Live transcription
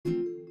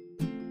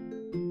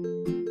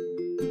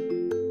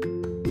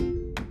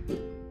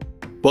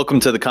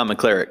Welcome to The Common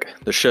Cleric,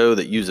 the show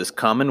that uses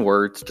common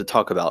words to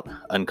talk about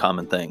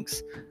uncommon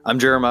things. I'm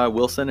Jeremiah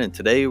Wilson, and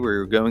today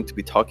we're going to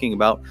be talking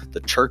about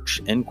the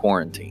church in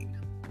quarantine.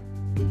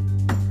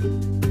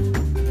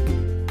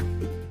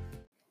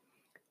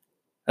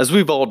 As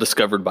we've all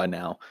discovered by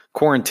now,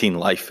 quarantine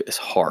life is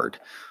hard.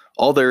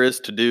 All there is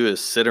to do is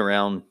sit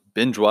around,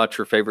 binge watch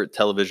your favorite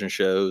television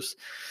shows,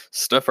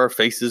 stuff our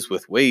faces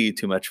with way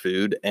too much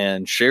food,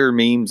 and share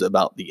memes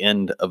about the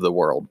end of the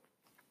world.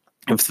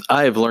 If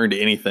I have learned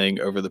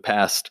anything over the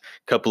past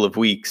couple of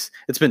weeks,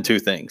 it's been two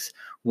things.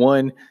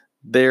 One,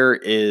 there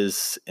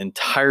is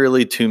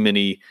entirely too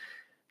many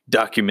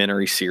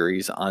documentary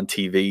series on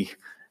TV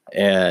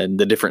and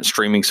the different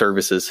streaming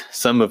services,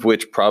 some of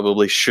which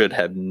probably should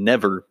have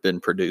never been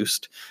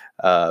produced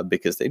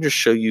because they just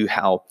show you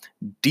how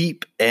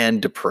deep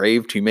and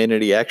depraved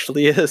humanity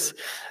actually is.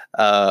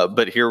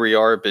 But here we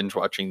are binge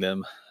watching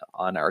them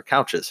on our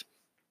couches.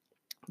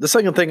 The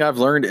second thing I've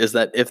learned is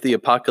that if the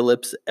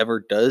apocalypse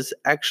ever does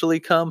actually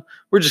come,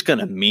 we're just going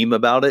to meme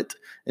about it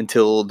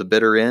until the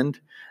bitter end.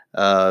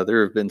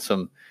 There have been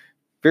some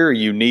very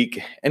unique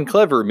and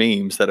clever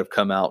memes that have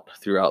come out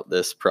throughout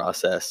this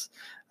process,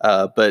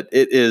 but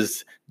it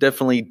is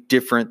definitely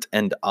different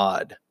and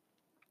odd.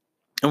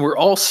 And we're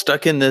all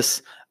stuck in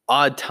this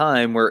odd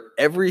time where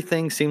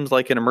everything seems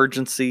like an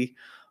emergency,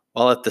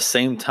 while at the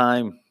same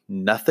time,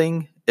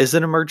 nothing is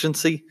an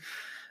emergency.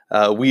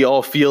 We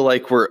all feel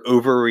like we're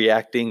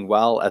overreacting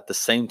while at the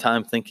same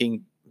time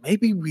thinking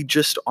maybe we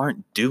just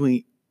aren't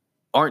doing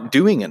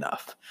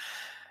enough.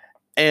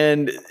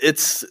 And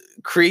it's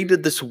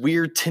created this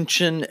weird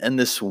tension and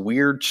this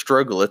weird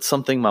struggle. It's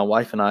something my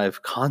wife and I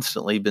have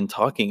constantly been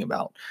talking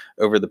about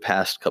over the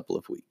past couple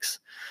of weeks.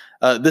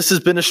 This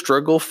has been a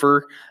struggle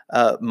for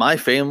my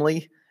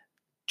family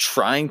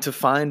trying to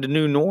find a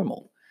new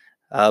normal.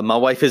 My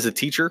wife is a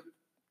teacher.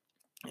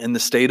 And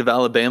the state of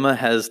Alabama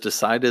has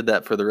decided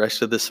that for the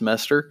rest of the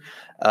semester,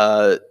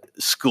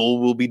 school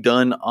will be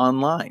done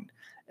online.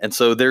 And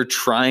so they're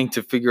trying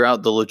to figure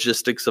out the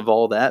logistics of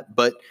all that.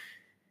 But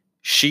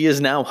she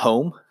is now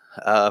home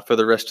for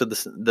the rest of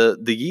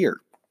the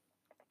year,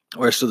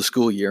 rest of the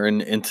school year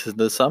and into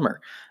the summer.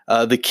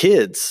 Our two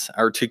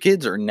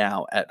kids are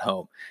now at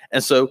home.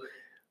 And so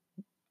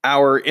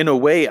in a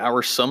way,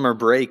 our summer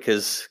break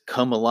has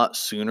come a lot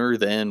sooner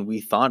than we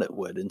thought it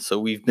would. And so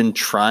we've been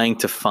trying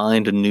to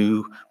find a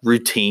new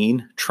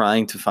routine,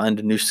 trying to find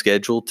a new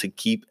schedule to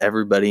keep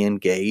everybody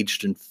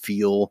engaged and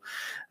feel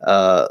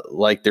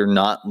like they're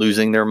not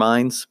losing their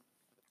minds.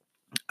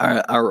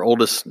 Our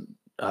oldest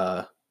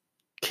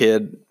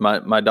kid,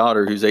 my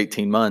daughter, who's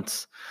 18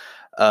 months,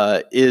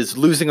 is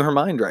losing her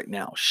mind right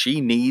now. She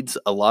needs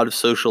a lot of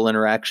social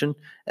interaction,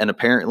 and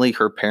apparently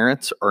her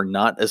parents are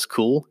not as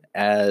cool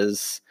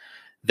as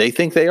they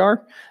think they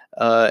are.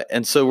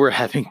 And so we're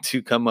having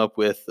to come up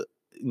with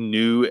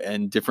new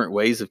and different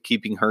ways of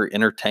keeping her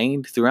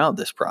entertained throughout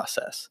this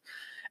process.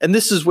 And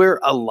this is where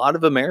a lot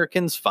of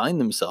Americans find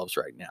themselves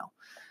right now.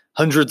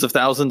 Hundreds of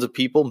thousands of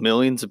people,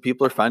 millions of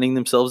people are finding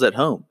themselves at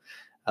home,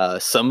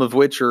 some of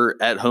which are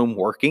at home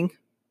working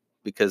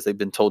because they've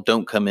been told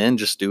don't come in,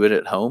 just do it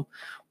at home,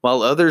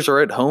 while others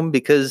are at home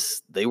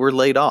because they were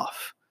laid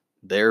off.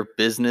 Their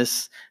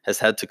business has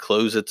had to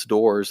close its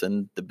doors,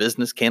 and the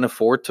business can't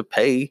afford to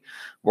pay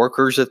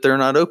workers if they're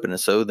not open. And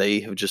so they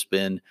have just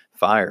been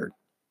fired.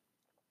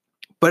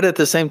 But at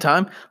the same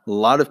time, a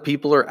lot of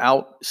people are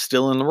out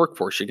still in the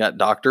workforce. You got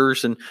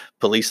doctors and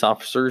police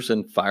officers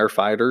and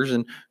firefighters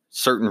and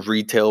certain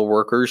retail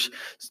workers.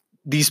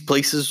 These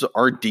places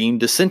are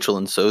deemed essential,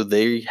 and so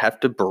they have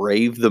to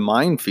brave the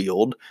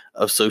minefield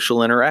of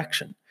social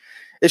interaction.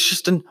 It's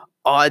just an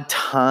odd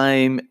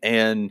time,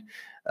 and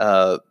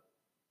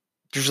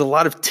there's a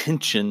lot of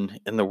tension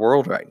in the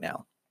world right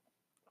now.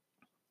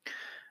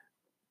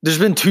 There's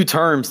been two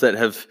terms that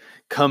have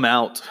come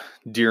out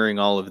during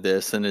all of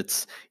this, and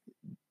it's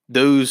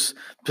those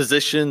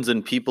positions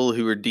and people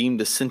who are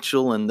deemed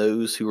essential and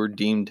those who are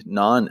deemed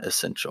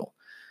non-essential.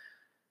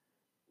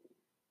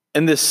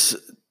 And this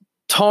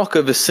talk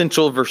of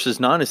essential versus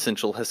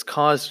non-essential has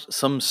caused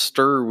some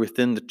stir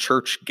within the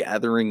church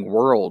gathering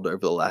world over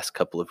the last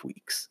couple of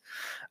weeks.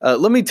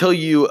 Let me tell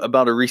you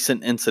about a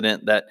recent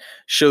incident that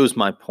shows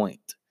my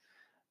point.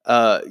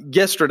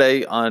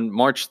 Yesterday on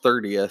March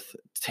 30th,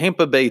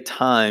 Tampa Bay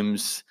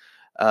Times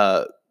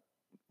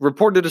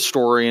reported a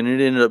story, and it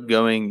ended up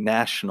going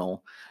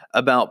national,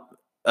 about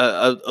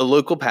a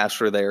local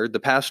pastor there,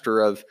 the pastor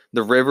of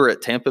the River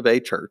at Tampa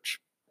Bay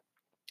Church.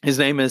 His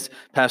name is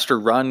Pastor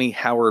Rodney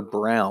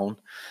Howard-Browne.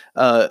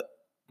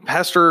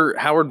 Pastor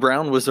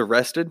Howard-Browne was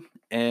arrested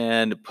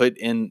and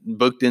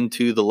booked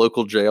into the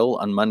local jail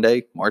on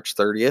Monday, March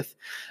 30th,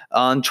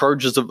 on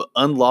charges of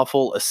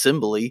unlawful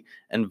assembly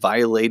and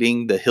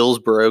violating the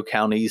Hillsborough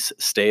County's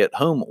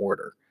stay-at-home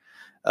order.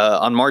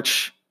 On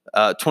March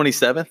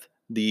 27th,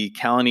 the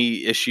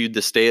county issued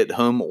the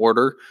stay-at-home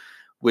order,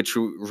 which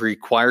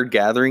required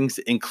gatherings,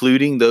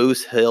 including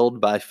those held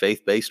by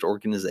faith-based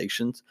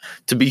organizations,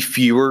 to be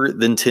fewer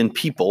than 10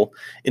 people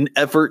in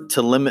effort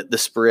to limit the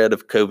spread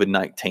of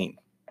COVID-19.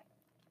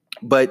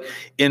 But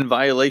in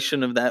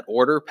violation of that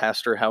order,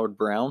 Pastor Howard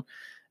Brown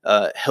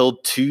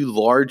held 2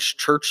 large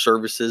church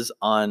services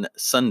on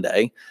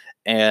Sunday.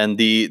 And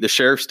the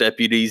sheriff's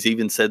deputies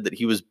even said that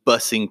he was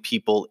busing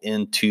people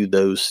into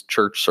those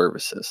church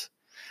services.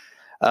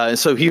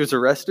 So he was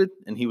arrested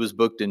and he was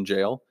booked in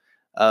jail.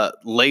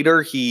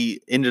 Later,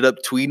 he ended up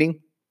tweeting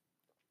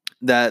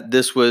that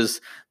this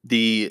was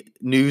the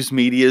news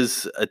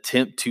media's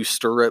attempt to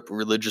stir up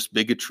religious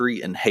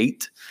bigotry and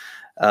hate.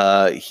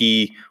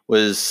 He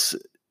was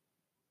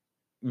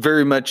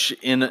very much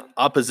in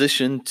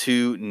opposition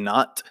to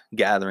not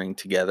gathering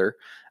together.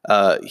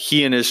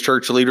 He and his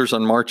church leaders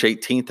on March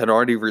 18th had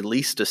already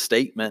released a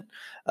statement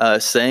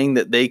saying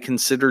that they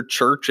considered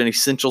church an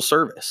essential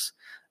service.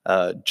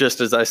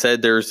 Just as I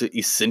said, there's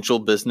essential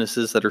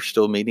businesses that are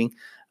still meeting,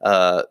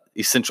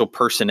 essential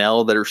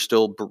personnel that are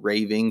still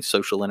braving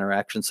social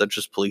interactions, such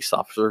as police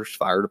officers,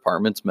 fire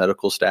departments,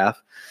 medical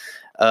staff.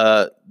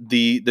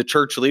 The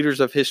church leaders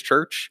of his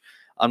church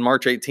on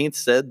March 18th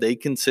said they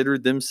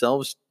considered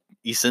themselves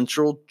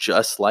essential,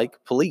 just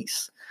like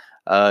police.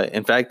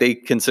 In fact, they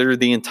considered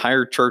the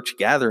entire church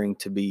gathering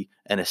to be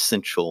an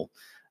essential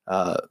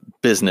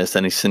business,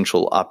 an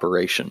essential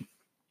operation.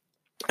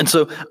 And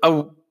so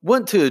I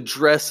want to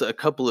address a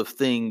couple of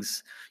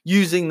things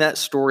using that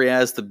story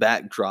as the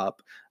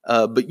backdrop,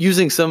 but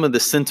using some of the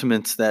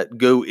sentiments that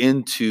go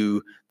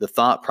into the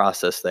thought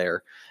process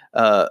there.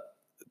 A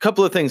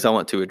couple of things I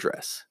want to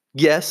address.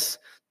 Yes,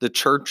 the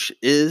church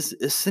is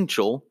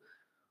essential,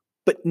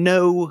 but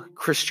no,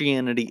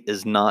 Christianity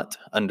is not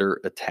under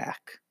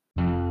attack.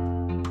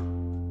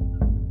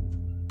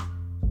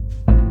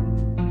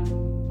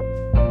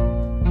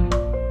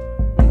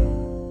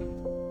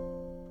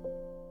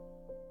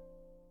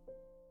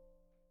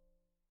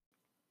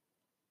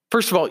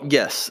 First of all,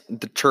 yes,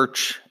 the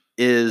church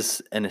is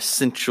an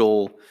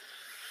essential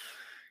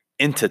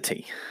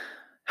entity.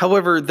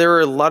 However, there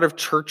are a lot of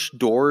church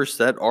doors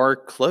that are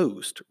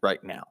closed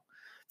right now.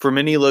 For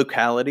many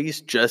localities,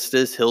 just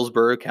as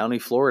Hillsborough County,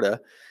 Florida,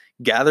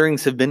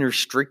 gatherings have been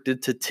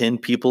restricted to 10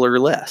 people or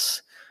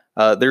less.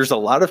 There's a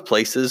lot of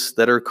places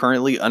that are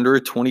currently under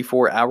a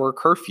 24-hour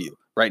curfew.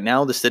 Right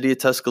now, the city of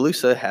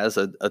Tuscaloosa has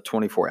a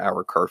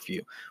 24-hour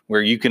curfew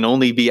where you can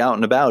only be out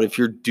and about if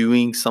you're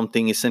doing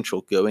something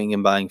essential, going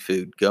and buying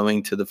food,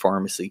 going to the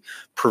pharmacy,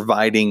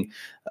 providing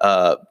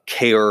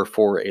care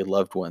for a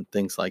loved one,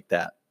 things like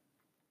that.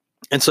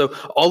 And so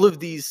all of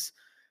these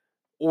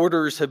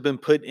orders have been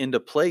put into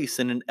place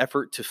in an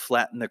effort to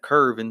flatten the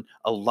curve. And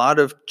a lot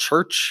of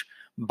church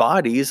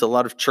bodies, a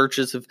lot of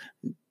churches have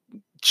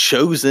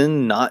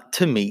chosen not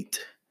to meet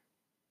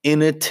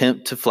in an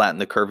attempt to flatten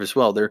the curve as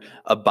well. They're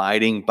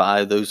abiding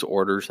by those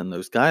orders and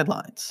those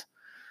guidelines.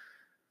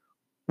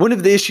 One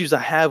of the issues I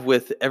have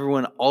with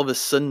everyone all of a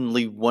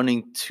suddenly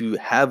wanting to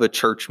have a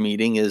church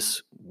meeting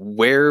is,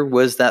 where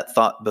was that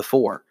thought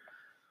before?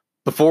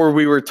 Before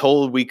we were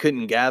told we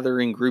couldn't gather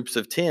in groups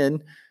of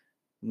 10,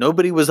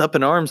 nobody was up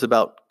in arms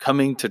about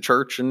coming to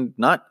church and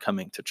not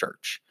coming to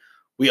church.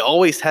 We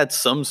always had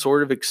some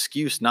sort of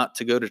excuse not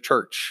to go to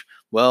church.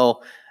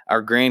 Well,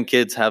 our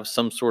grandkids have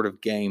some sort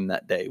of game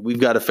that day. We've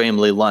got a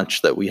family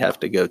lunch that we have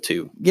to go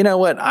to. You know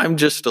what? I'm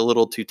just a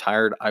little too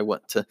tired. I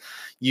want to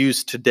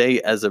use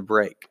today as a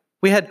break.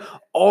 We had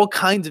all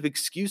kinds of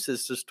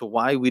excuses as to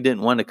why we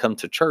didn't want to come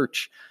to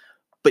church.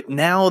 But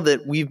now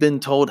that we've been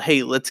told,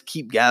 hey, let's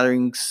keep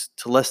gatherings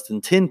to less than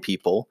 10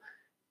 people,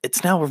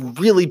 it's now a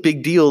really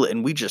big deal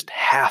and we just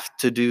have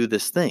to do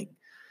this thing.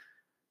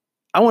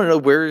 I want to know,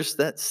 where's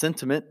that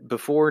sentiment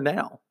before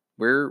now?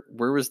 Where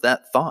was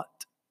that thought?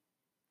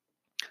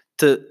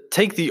 To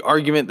take the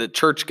argument that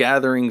church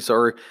gatherings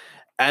are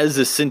as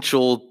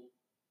essential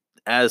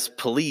as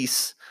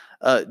police,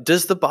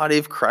 does the body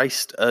of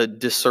Christ a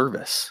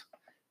disservice?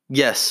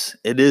 Yes,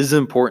 it is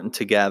important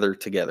to gather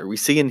together. We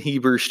see in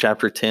Hebrews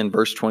chapter 10,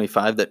 verse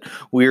 25, that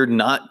we are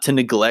not to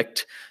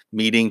neglect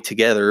meeting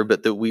together,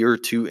 but that we are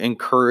to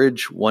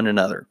encourage one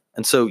another.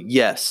 And so,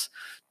 yes,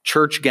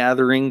 church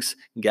gatherings,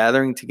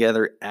 gathering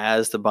together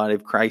as the body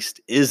of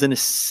Christ, is an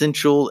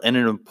essential and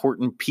an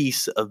important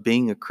piece of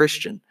being a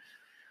Christian.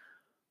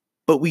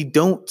 But we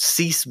don't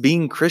cease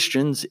being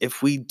Christians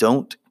if we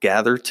don't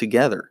gather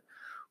together.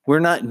 We're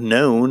not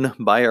known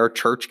by our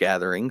church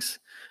gatherings.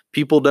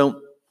 People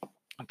don't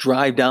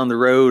drive down the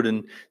road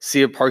and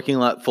see a parking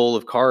lot full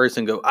of cars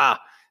and go,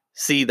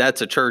 see,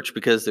 that's a church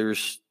because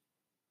there's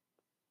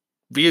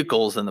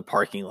vehicles in the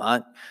parking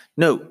lot.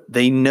 No,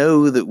 they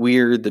know that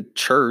we're the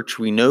church.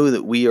 We know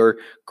that we are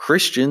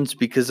Christians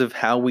because of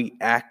how we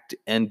act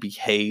and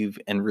behave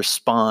and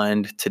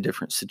respond to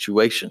different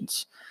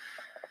situations.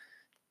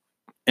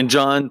 In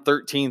John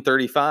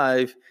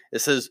 13:35, it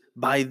says,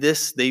 by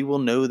this they will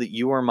know that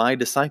you are my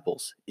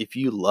disciples, if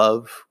you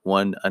love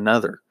one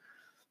another.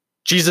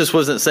 Jesus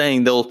wasn't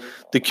saying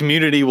the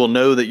community will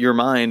know that you're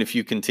mine if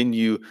you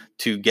continue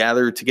to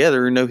gather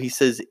together. No, he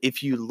says,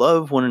 if you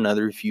love one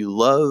another, if you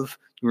love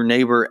your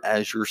neighbor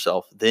as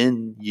yourself,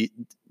 then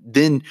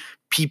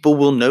people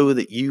will know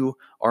that you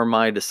are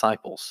my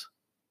disciples.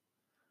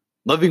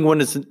 Loving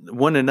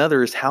one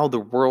another is how the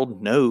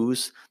world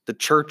knows the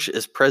church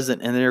is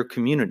present in their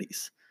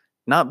communities,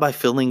 not by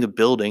filling a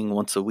building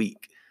once a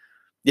week.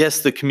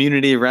 Yes, the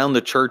community around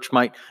the church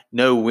might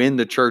know when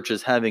the church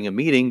is having a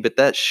meeting, but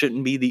that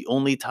shouldn't be the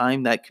only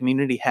time that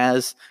community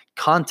has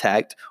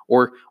contact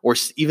or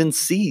even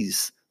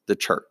sees the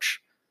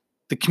church.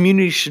 The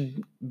community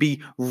should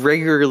be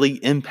regularly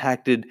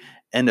impacted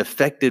and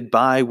affected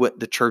by what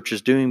the church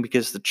is doing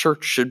because the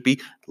church should be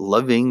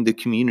loving the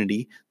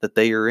community that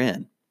they are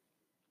in.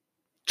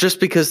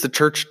 Just because the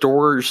church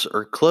doors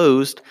are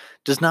closed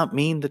does not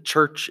mean the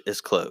church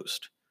is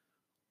closed.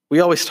 We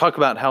always talk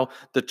about how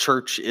the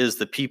church is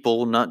the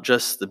people, not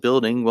just the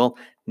building. Well,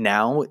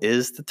 now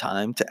is the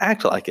time to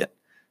act like it.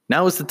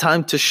 Now is the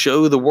time to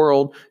show the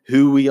world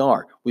who we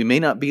are. We may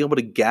not be able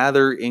to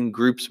gather in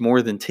groups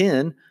more than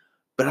 10,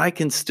 but I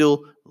can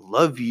still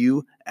love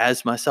you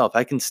as myself.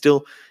 I can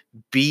still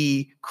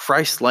be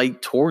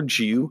Christ-like towards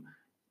you,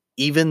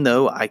 even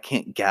though I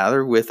can't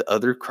gather with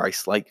other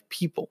Christ-like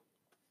people.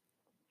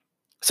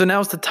 So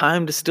now's the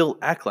time to still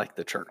act like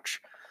the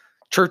church.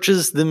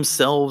 Churches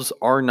themselves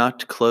are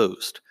not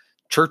closed.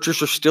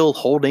 Churches are still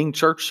holding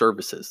church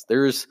services.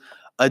 There's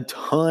a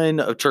ton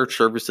of church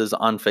services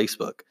on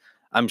Facebook.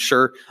 I'm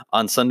sure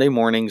on Sunday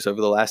mornings over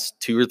the last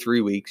 2 or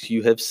 3 weeks,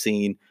 you have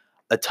seen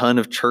a ton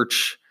of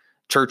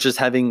churches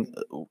having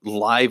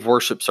live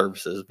worship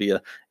services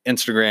via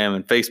Instagram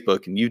and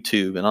Facebook and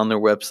YouTube and on their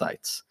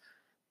websites.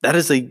 That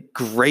is a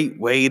great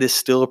way to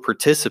still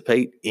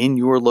participate in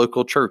your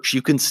local church.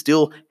 You can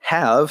still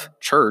have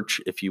church,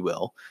 if you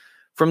will,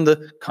 from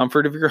the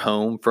comfort of your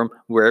home, from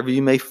wherever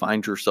you may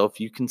find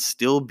yourself. You can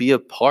still be a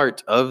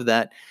part of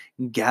that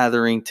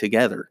gathering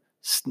together.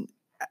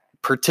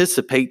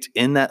 Participate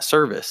in that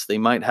service. They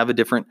might have a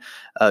different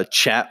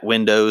chat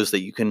windows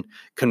that you can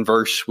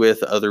converse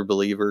with other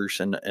believers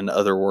and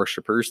other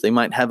worshipers. They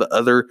might have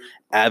other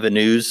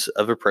avenues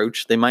of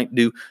approach. They might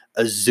do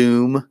a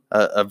Zoom,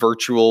 a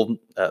virtual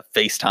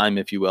FaceTime,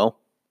 if you will,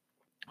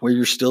 where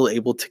you're still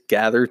able to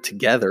gather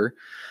together,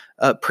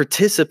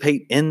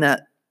 participate in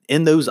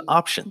those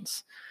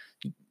options.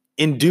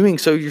 In doing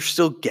so, you're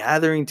still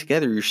gathering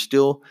together. You're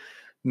still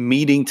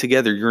meeting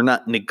together. You're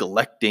not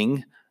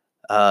neglecting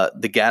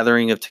the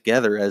gathering of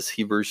together, as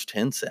Hebrews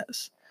 10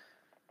 says.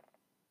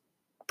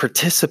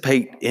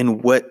 Participate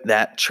in what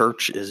that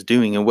church is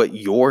doing and what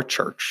your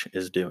church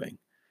is doing.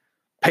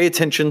 Pay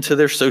attention to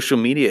their social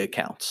media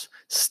accounts.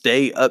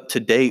 Stay up to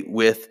date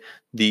with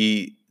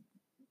the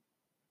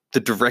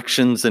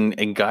directions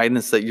and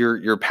guidance that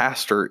your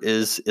pastor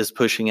is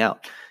pushing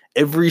out.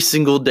 Every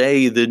single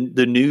day,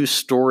 the news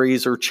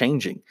stories are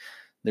changing.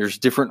 There's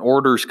different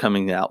orders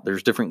coming out.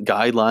 There's different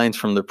guidelines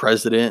from the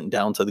president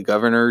down to the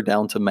governor,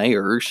 down to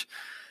mayors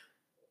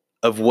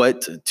of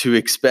what to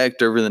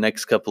expect over the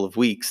next couple of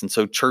weeks. And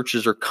so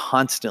churches are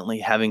constantly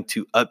having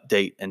to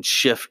update and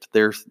shift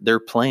their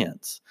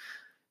plans.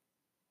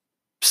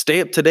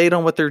 Stay up to date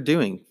on what they're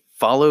doing.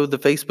 Follow the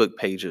Facebook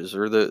pages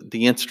or the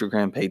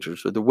Instagram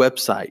pages or the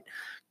website.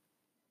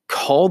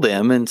 Call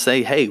them and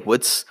say, hey,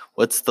 what's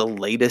the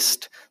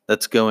latest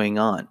that's going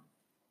on?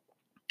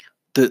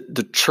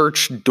 The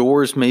church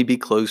doors may be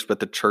closed, but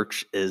the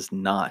church is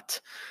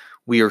not.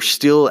 We are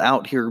still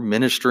out here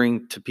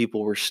ministering to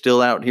people. We're still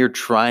out here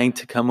trying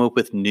to come up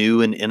with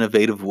new and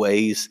innovative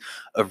ways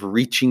of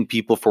reaching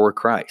people for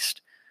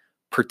Christ.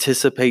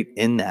 Participate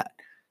in that.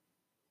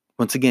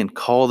 Once again,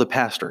 call the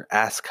pastor.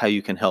 Ask how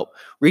you can help.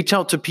 Reach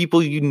out to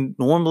people you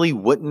normally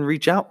wouldn't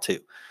reach out to.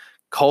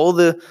 Call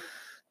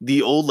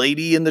the old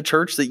lady in the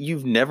church that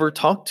you've never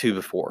talked to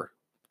before.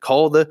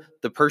 Call the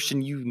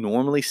person you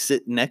normally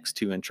sit next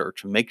to in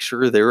church and make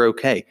sure they're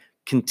okay.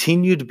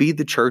 Continue to be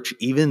the church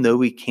even though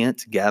we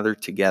can't gather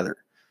together.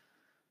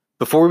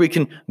 Before we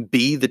can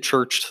be the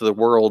church to the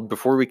world,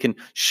 before we can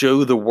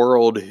show the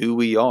world who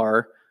we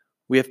are,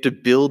 we have to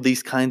build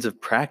these kinds of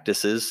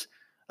practices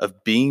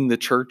of being the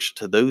church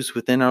to those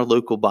within our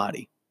local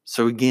body.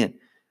 So again,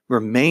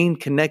 remain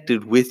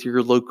connected with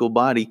your local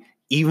body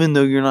even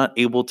though you're not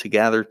able to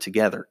gather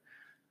together.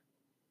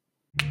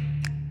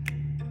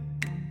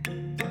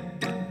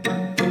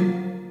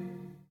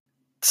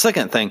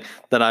 Second thing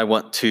that I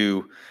want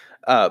to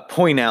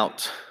point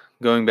out,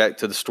 going back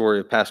to the story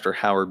of Pastor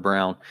Howard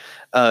Brown,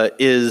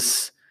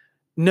 is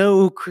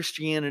no,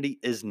 Christianity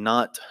is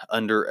not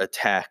under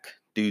attack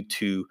due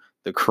to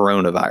the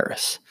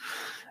coronavirus.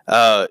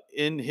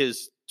 In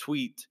his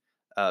tweet,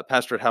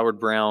 Pastor Howard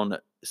Brown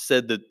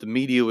said that the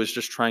media was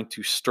just trying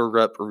to stir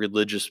up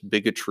religious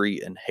bigotry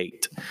and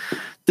hate.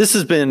 This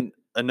has been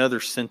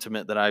another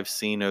sentiment that I've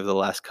seen over the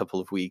last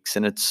couple of weeks,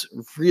 and it's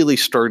really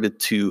started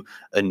to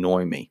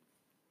annoy me.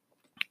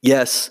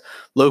 Yes,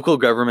 local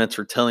governments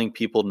are telling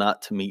people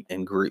not to meet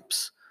in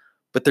groups,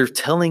 but they're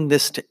telling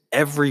this to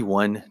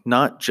everyone,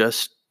 not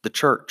just the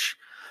church.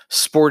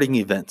 Sporting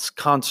events,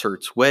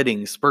 concerts,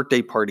 weddings,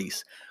 birthday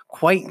parties,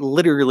 quite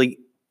literally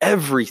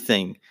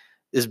everything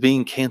is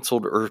being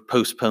canceled or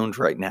postponed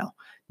right now,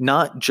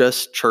 not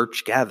just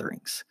church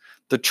gatherings.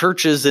 The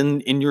churches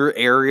in your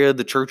area,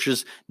 the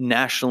churches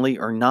nationally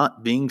are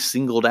not being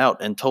singled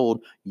out and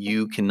told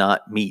you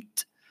cannot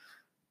meet.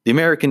 The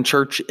American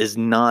church is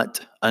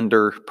not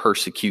under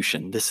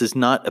persecution. This is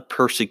not a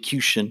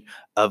persecution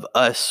of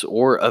us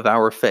or of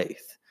our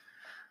faith.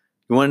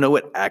 You want to know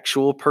what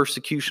actual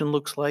persecution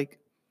looks like?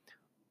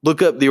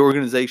 Look up the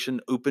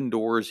organization Open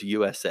Doors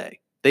USA.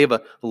 They have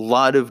a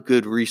lot of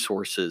good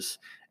resources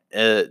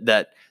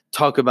that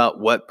talk about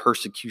what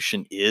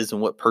persecution is and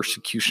what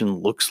persecution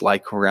looks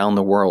like around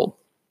the world.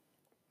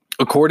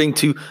 According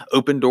to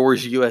Open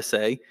Doors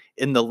USA,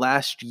 in the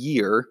last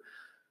year,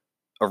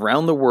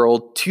 around the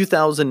world,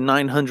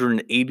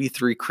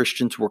 2,983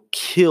 Christians were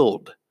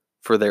killed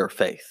for their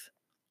faith.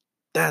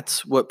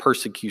 That's what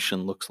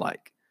persecution looks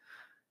like.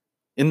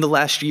 In the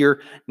last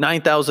year,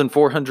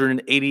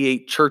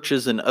 9,488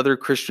 churches and other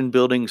Christian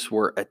buildings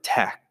were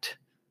attacked.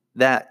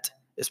 That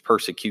is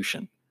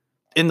persecution.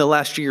 In the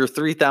last year,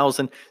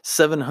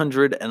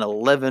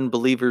 3,711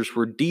 believers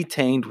were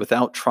detained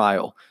without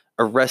trial,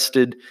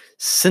 arrested,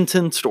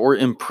 sentenced, or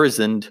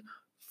imprisoned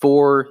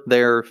for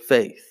their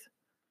faith.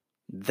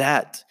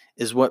 That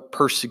is what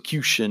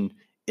persecution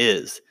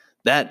is.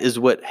 That is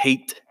what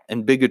hate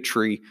and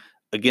bigotry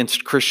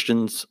against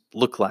Christians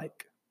look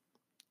like.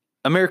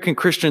 American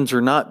Christians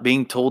are not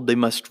being told they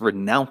must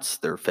renounce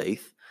their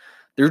faith.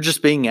 They're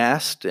just being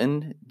asked,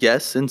 and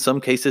yes, in some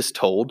cases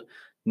told,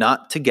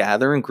 not to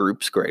gather in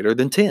groups greater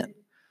than 10.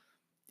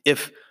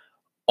 If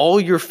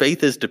all your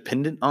faith is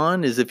dependent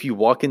on is if you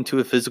walk into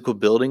a physical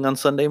building on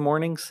Sunday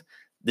mornings,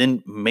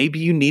 then maybe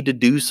you need to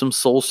do some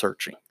soul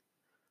searching.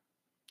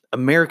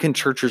 American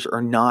churches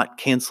are not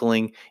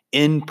canceling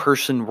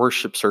in-person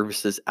worship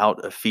services out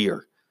of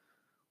fear.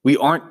 We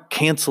aren't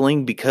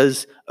canceling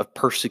because of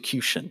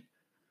persecution.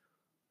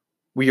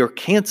 We are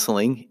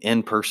canceling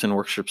in-person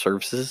worship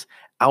services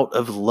out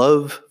of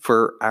love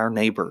for our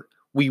neighbor.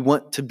 We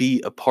want to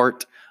be a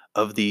part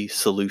of the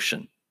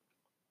solution.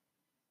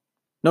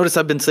 Notice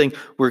I've been saying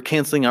we're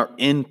canceling our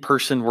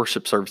in-person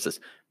worship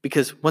services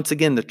because, once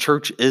again, the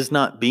church is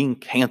not being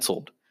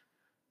canceled.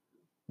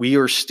 We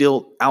are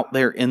still out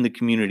there in the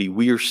community.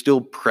 We are still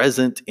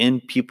present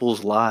in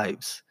people's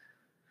lives,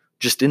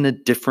 just in a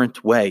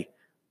different way.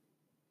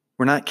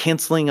 We're not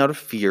canceling out of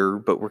fear,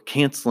 but we're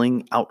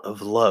canceling out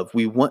of love.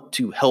 We want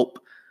to help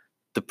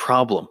the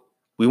problem.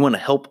 We want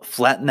to help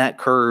flatten that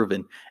curve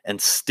and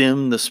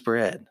stem the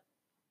spread.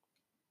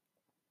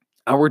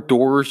 Our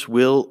doors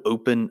will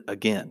open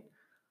again.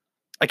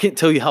 I can't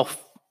tell you how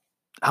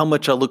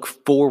much I look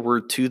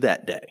forward to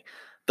that day.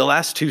 The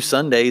last 2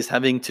 Sundays,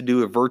 having to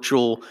do a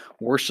virtual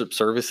worship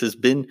service has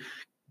been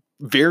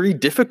very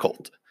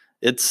difficult.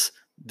 It's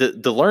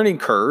the learning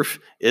curve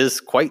is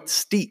quite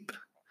steep.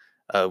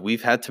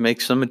 We've had to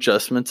make some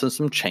adjustments and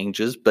some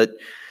changes, but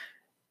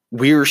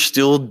we're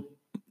still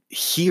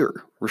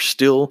here. We're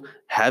still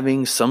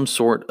having some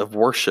sort of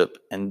worship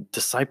and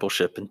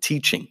discipleship and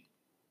teaching.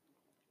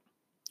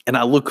 And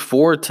I look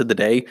forward to the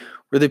day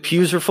where the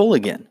pews are full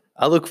again.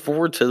 I look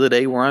forward to the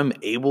day where I'm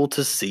able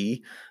to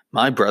see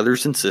my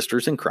brothers and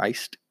sisters in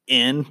Christ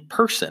in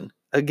person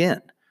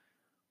again.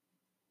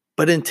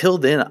 But until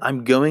then,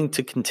 I'm going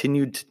to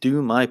continue to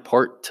do my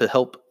part to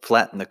help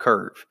flatten the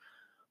curve.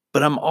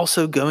 But I'm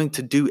also going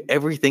to do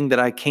everything that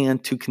I can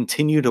to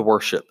continue to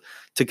worship,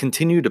 to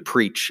continue to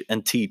preach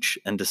and teach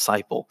and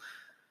disciple.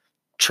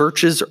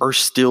 Churches are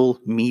still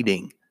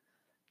meeting.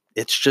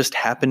 It's just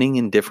happening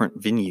in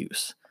different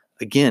venues.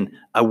 Again,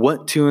 I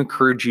want to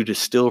encourage you to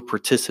still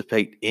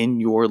participate in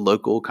your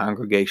local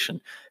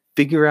congregation.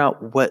 Figure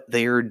out what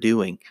they are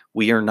doing.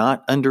 We are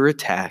not under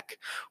attack.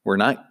 We're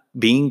not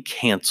being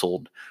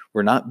canceled.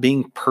 We're not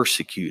being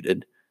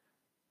persecuted.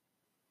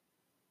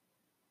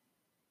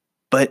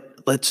 But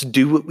let's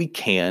do what we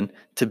can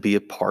to be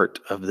a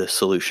part of the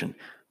solution.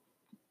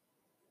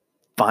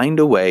 Find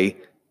a way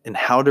in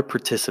how to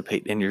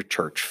participate in your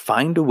church.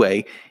 Find a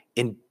way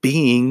in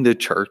being the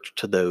church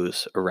to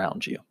those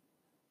around you.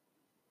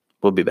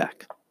 We'll be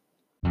back.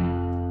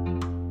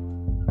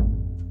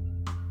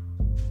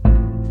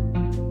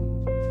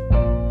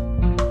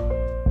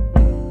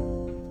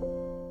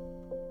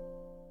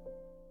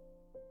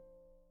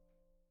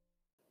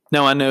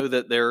 Now, I know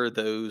that there are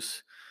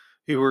those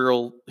who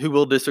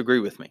will disagree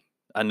with me.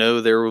 I know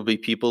there will be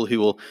people who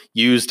will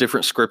use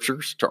different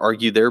scriptures to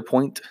argue their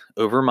point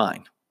over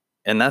mine,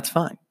 and that's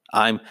fine.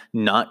 I'm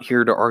not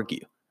here to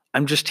argue.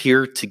 I'm just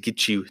here to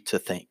get you to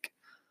think.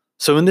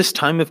 So in this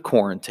time of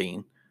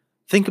quarantine,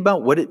 think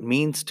about what it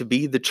means to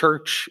be the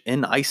church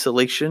in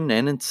isolation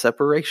and in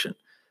separation.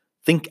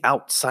 Think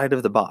outside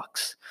of the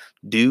box.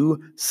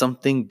 Do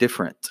something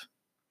different.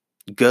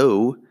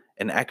 Go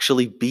and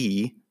actually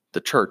be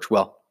the church.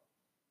 Well,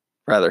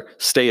 rather,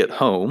 stay at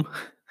home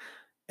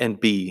and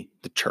be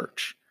the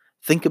church.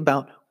 Think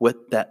about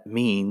what that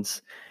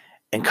means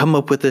and come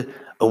up with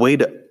a way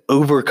to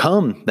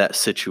overcome that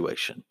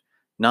situation,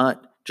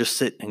 not just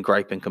sit and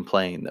gripe and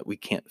complain that we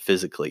can't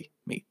physically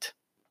meet.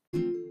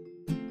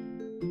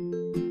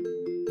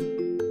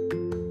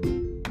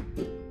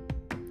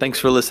 Thanks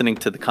for listening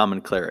to The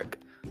Common Cleric.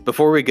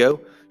 Before we go,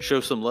 Show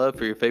some love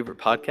for your favorite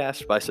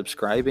podcast by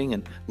subscribing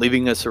and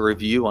leaving us a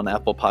review on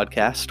Apple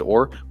Podcast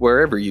or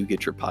wherever you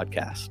get your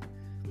podcast.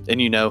 And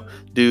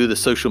do the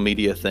social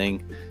media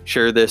thing.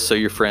 Share this so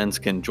your friends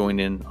can join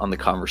in on the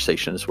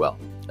conversation as well.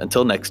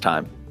 Until next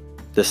time,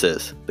 this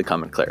is The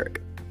Common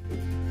Cleric.